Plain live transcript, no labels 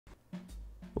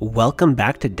Welcome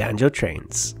back to Danjo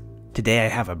Trains. Today I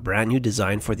have a brand new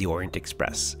design for the Orient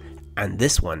Express, and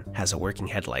this one has a working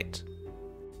headlight.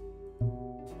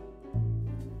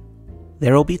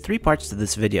 There will be 3 parts to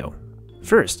this video.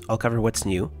 First, I'll cover what's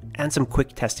new and some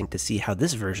quick testing to see how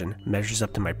this version measures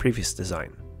up to my previous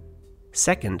design.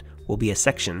 Second will be a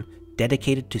section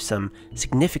dedicated to some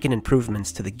significant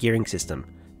improvements to the gearing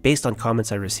system based on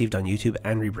comments I received on YouTube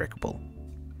and Rebreakable.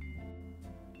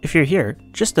 If you're here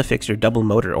just to fix your double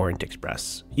motor Orient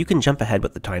Express, you can jump ahead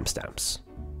with the timestamps.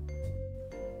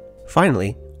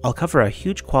 Finally, I'll cover a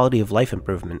huge quality of life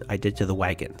improvement I did to the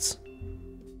wagons.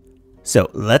 So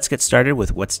let's get started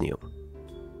with what's new.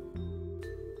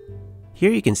 Here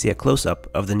you can see a close-up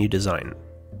of the new design.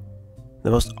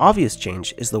 The most obvious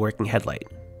change is the working headlight,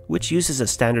 which uses a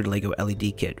standard LEGO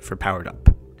LED kit for powered up.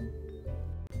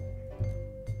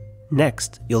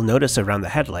 Next, you'll notice around the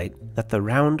headlight that the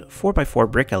round 4x4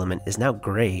 brick element is now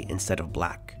grey instead of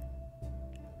black.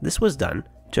 This was done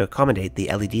to accommodate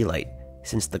the LED light,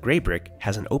 since the grey brick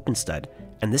has an open stud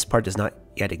and this part does not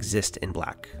yet exist in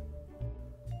black.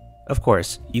 Of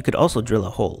course, you could also drill a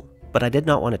hole, but I did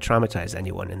not want to traumatize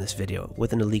anyone in this video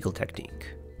with an illegal technique.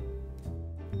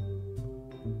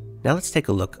 Now let's take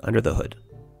a look under the hood.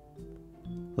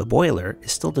 The boiler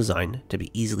is still designed to be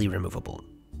easily removable.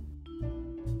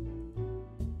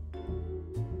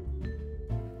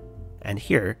 And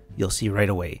here, you'll see right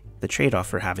away, the trade-off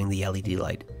for having the LED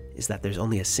light is that there's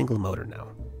only a single motor now.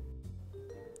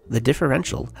 The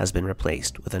differential has been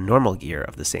replaced with a normal gear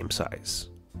of the same size.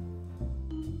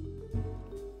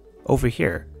 Over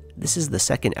here, this is the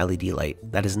second LED light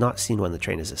that is not seen when the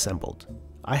train is assembled.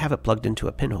 I have it plugged into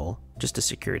a pinhole just to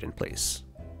secure it in place.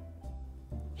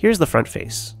 Here's the front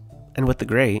face, and with the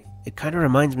grey, it kind of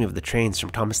reminds me of the trains from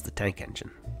Thomas the Tank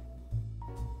Engine.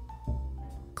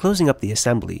 Closing up the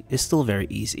assembly is still very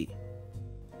easy.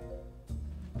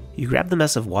 You grab the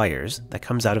mess of wires that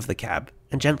comes out of the cab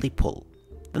and gently pull,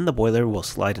 then the boiler will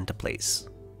slide into place.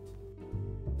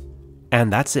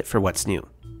 And that's it for what's new.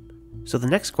 So the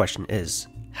next question is,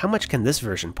 how much can this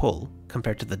version pull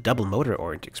compared to the double motor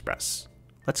Orient Express?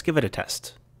 Let's give it a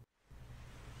test.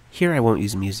 Here I won't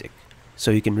use music,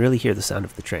 so you can really hear the sound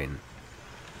of the train.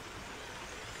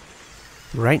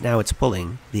 Right now it's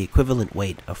pulling the equivalent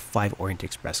weight of 5 Orient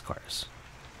Express cars.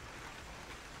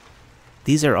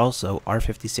 These are also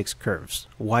R56 curves,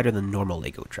 wider than normal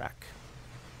LEGO track.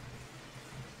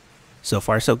 So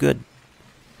far so good.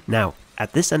 Now,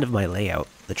 at this end of my layout,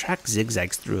 the track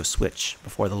zigzags through a switch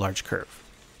before the large curve.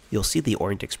 You'll see the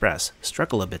Orient Express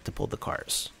struggle a bit to pull the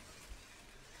cars.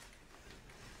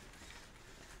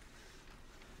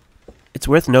 It's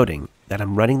worth noting that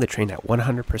I'm running the train at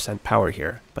 100% power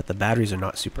here, but the batteries are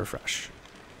not super fresh.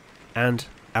 And,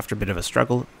 after a bit of a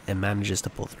struggle, it manages to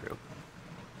pull through.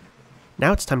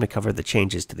 Now it's time to cover the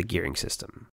changes to the gearing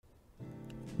system.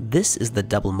 This is the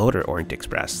double motor Orient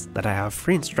Express that I have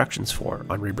free instructions for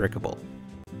on Rebreakable.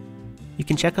 You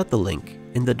can check out the link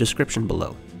in the description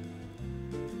below.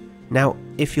 Now,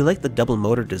 if you like the double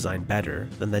motor design better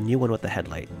than the new one with the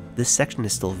headlight, this section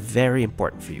is still very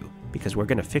important for you, because we're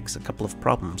going to fix a couple of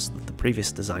problems that the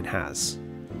previous design has.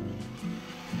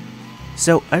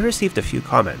 So I received a few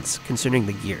comments concerning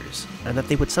the gears, and that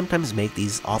they would sometimes make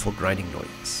these awful grinding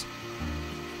noises.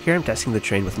 Here I'm testing the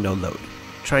train with no load,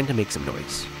 trying to make some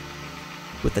noise.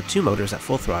 With the 2 motors at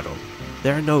full throttle,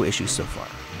 there are no issues so far.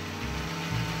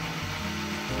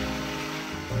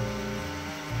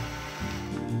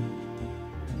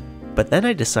 But then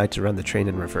I decide to run the train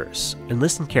in reverse, and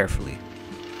listen carefully.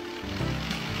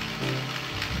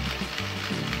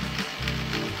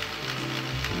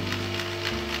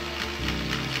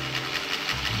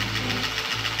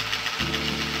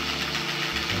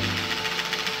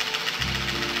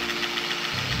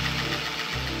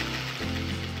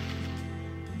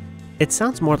 It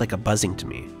sounds more like a buzzing to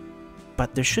me,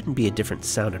 but there shouldn't be a different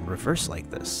sound in reverse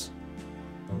like this.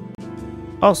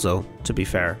 Also, to be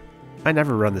fair, I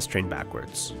never run this train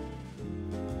backwards.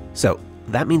 So,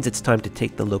 that means it's time to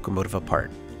take the locomotive apart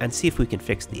and see if we can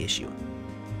fix the issue.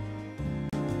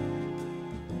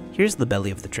 Here's the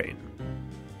belly of the train.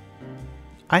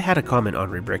 I had a comment on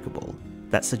Rebreakable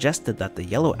that suggested that the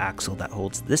yellow axle that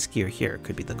holds this gear here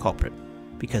could be the culprit,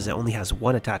 because it only has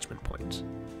 1 attachment point.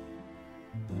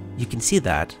 You can see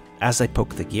that, as I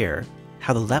poke the gear,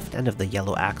 how the left end of the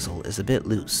yellow axle is a bit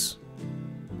loose.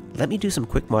 Let me do some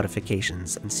quick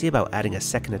modifications and see about adding a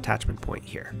second attachment point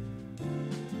here.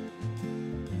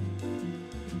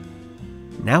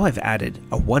 Now I've added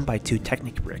a 1x2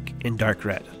 Technic brick in dark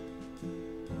red.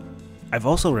 I've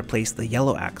also replaced the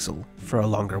yellow axle for a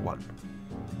longer one.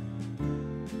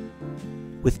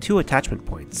 With 2 attachment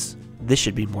points, this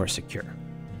should be more secure.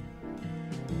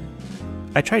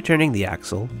 I tried turning the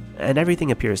axle, and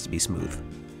everything appears to be smooth.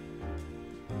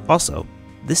 Also,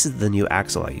 this is the new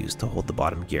axle I used to hold the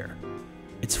bottom gear.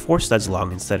 It's 4 studs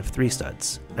long instead of 3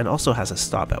 studs, and also has a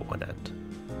stop at one end.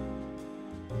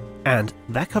 And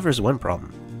that covers one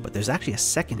problem, but there's actually a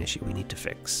second issue we need to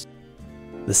fix.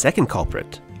 The second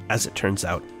culprit, as it turns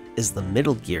out, is the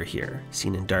middle gear here,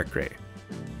 seen in dark grey.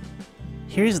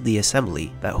 Here's the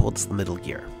assembly that holds the middle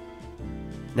gear.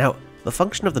 Now, the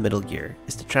function of the middle gear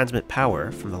is to transmit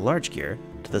power from the large gear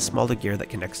to the smaller gear that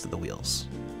connects to the wheels.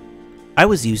 I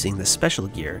was using this special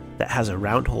gear that has a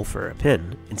round hole for a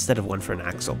pin instead of one for an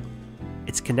axle.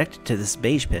 It's connected to this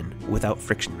beige pin without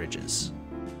friction ridges.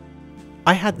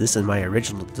 I had this in my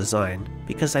original design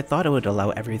because I thought it would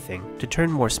allow everything to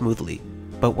turn more smoothly,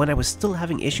 but when I was still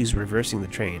having issues reversing the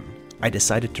train, I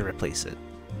decided to replace it.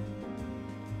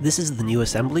 This is the new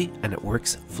assembly and it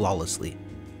works flawlessly.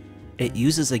 It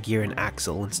uses a gear and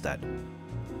axle instead.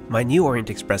 My new Orient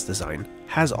Express design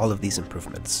has all of these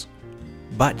improvements.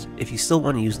 But if you still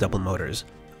want to use double motors,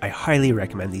 I highly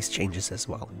recommend these changes as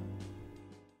well.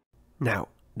 Now,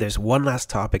 there's one last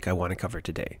topic I want to cover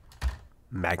today.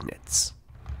 Magnets.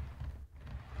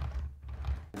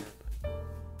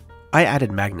 I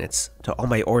added magnets to all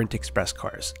my Orient Express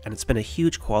cars, and it's been a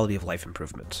huge quality of life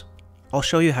improvement. I'll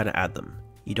show you how to add them.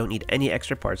 You don't need any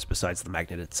extra parts besides the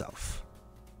magnet itself.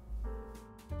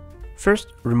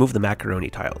 First, remove the macaroni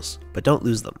tiles, but don't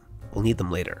lose them. We'll need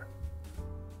them later.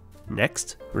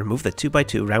 Next, remove the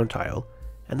 2x2 round tile,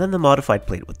 and then the modified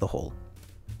plate with the hole.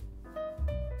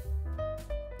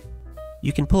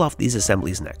 You can pull off these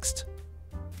assemblies next.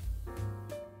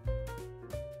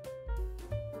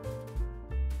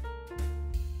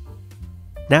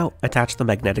 Now, attach the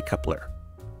magnetic coupler.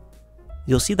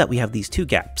 You'll see that we have these 2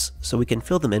 gaps, so we can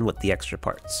fill them in with the extra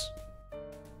parts.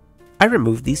 I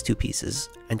removed these 2 pieces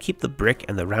and keep the brick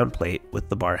and the round plate with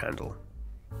the bar handle.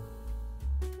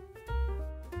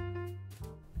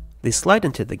 They slide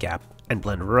into the gap and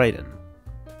blend right in.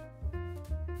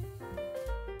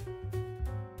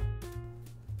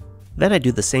 Then I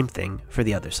do the same thing for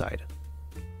the other side.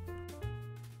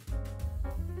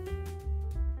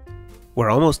 We're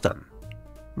almost done.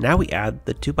 Now we add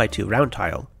the 2x2 round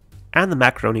tile and the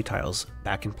macaroni tiles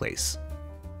back in place.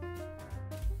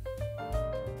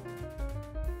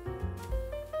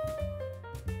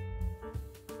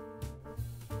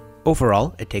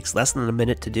 Overall, it takes less than a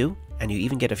minute to do, and you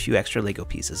even get a few extra Lego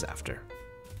pieces after.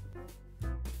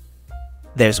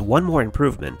 There's one more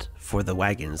improvement for the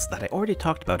wagons that I already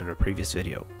talked about in a previous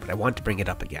video, but I want to bring it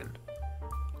up again.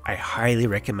 I highly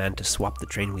recommend to swap the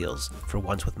train wheels for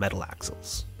ones with metal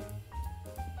axles.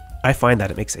 I find that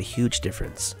it makes a huge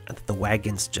difference, and that the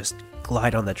wagons just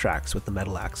glide on the tracks with the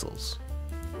metal axles.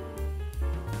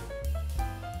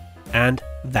 And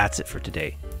that's it for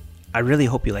today. I really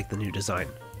hope you like the new design.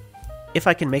 If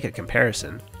I can make a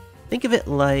comparison, think of it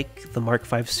like the Mark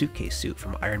V suitcase suit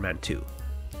from Iron Man 2.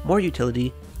 More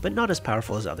utility, but not as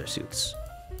powerful as other suits.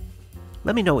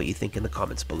 Let me know what you think in the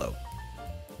comments below.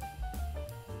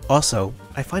 Also,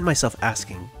 I find myself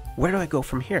asking, where do I go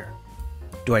from here?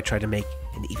 Do I try to make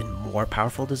an even more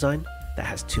powerful design that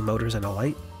has 2 motors and a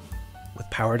light? With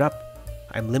Powered Up,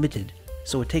 I'm limited,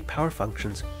 so it would take power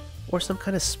functions or some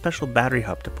kind of special battery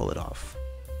hub to pull it off.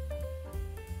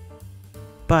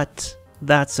 But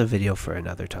that's a video for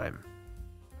another time.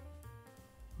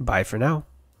 Bye for now.